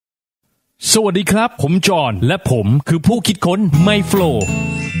สวัสดีครับผมจอห์นและผมคือผู้คิดค้นไมโฟล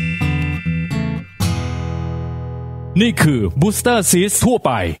นี่คือบูสเตอร์ซีสทั่วไ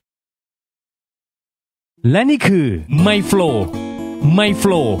ปและนี่คือไมโฟ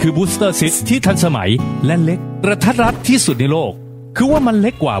ลคือบูสเตอร์ซีสที่ทันสมัยและเล็กกระทัดรัดที่สุดในโลกคือว่ามันเ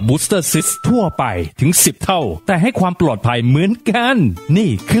ล็กกว่าบูสเตอร์ซิสทั่วไปถึง10เท่าแต่ให้ความปลอดภัยเหมือนกันนี่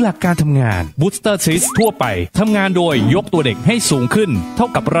คือหลักการทำงานบูสเตอร์ซิสทั่วไปทำงานโดยยกตัวเด็กให้สูงขึ้นเท่า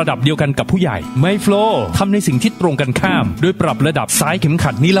กับระดับเดียวกันกับผู้ใหญ่ไมโฟลทำในสิ่งที่ตรงกันข้ามโดยปรับระดับสายเข็ม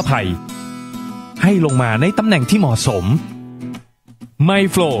ขัดนิรภัยให้ลงมาในตำแหน่งที่เหมาะสมไม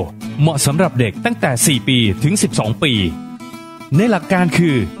โฟลเหมาะสำหรับเด็กตั้งแต่4ปีถึง12ปีในหลักการคื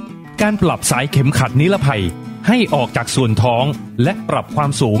อการปรับสายเข็มขัดนิรภัยให้ออกจากส่วนท้องและปรับควา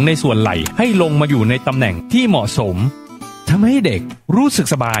มสูงในส่วนไหล่ให้ลงมาอยู่ในตำแหน่งที่เหมาะสมทำให้เด็กรู้สึก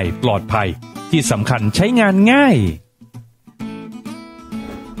สบายปลอดภัยที่สำคัญใช้งานง่าย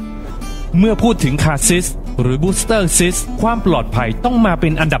เมื่อพูดถึงคาร์ซิสหรือบูสเตอร์ซิสความปลอดภัยต้องมาเป็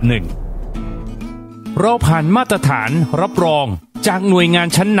นอันดับหนึ่งเราผ่านมาตรฐานรับรองจากหน่วยงาน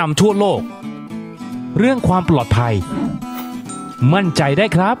ชั้นนำทั่วโลกเรื่องความปลอดภัยมั่นใจได้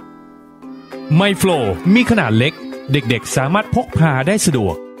ครับไมโฟลมีขนาดเล็กเด็กๆสามารถพกพาได้สะดว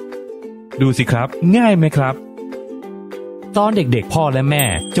กดูสิครับง่ายไหมครับตอนเด็กๆพ่อและแม่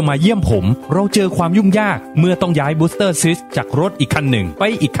จะมาเยี่ยมผมเราเจอความยุ่งยากเมื่อต้องย้ายบูสเตอร์ซิสจากรถอีกคันหนึ่งไป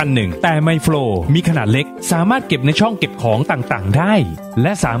อีกคันหนึ่งแต่ไมโฟลมีขนาดเล็กสามารถเก็บในช่องเก็บของต่างๆได้แล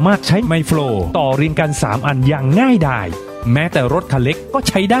ะสามารถใช้ไมโฟลต่อเรียงกัน3อันอย่างง่ายดายแม้แต่รถคันเล็กก็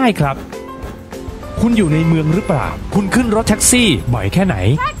ใช้ได้ครับคุณอยู่ในเมืองหรือเปล่าคุณขึ้นรถแท็กซี่บ่อยแค่ไหน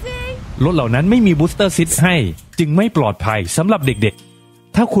รถเหล่านั้นไม่มีบูสเตอร์ซิสให้จึงไม่ปลอดภัยสำหรับเด็ก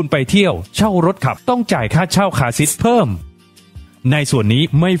ๆถ้าคุณไปเที่ยวเช่ารถขับต้องจ่ายค่าเช่าคาร์ซิสเพิ่มในส่วนนี้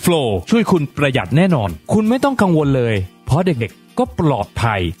ไมโฟลช่วยคุณประหยัดแน่นอนคุณไม่ต้องกังวลเลยเพราะเด็กๆก็ปลอด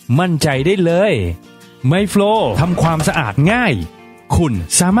ภัยมั่นใจได้เลยไมโฟลทำความสะอาดง่ายคุณ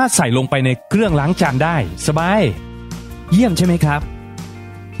สามารถใส่ลงไปในเครื่องล้างจานได้สบายเยี่ยมใช่ไหมครับ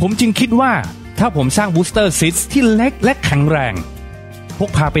ผมจึงคิดว่าถ้าผมสร้างบูสเตอร์ซิสที่เล็กและแข็งแรงพ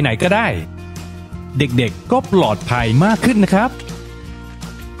กพาไปไหนก็ได้เด็กๆก็ปลอดภัยมากขึ้นนะครับ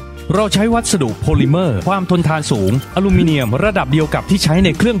เราใช้วัสดุโพลิเมอร์ความทนทานสูงอลูมิเนียมระดับเดียวกับที่ใช้ใน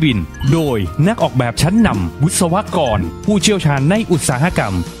เครื่องบินโดยนักออกแบบชั้นนำวิศวกรผู้เชี่ยวชาญในอุตสาหกร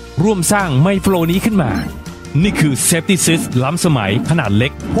รมร่วมสร้างไมโฟลนี้ขึ้นมานี่คือเซฟตี้ซิสล้ำสมัยขนาดเล็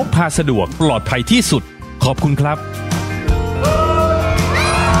กพกพาสะดวกปลอดภัยที่สุดขอบคุณครับ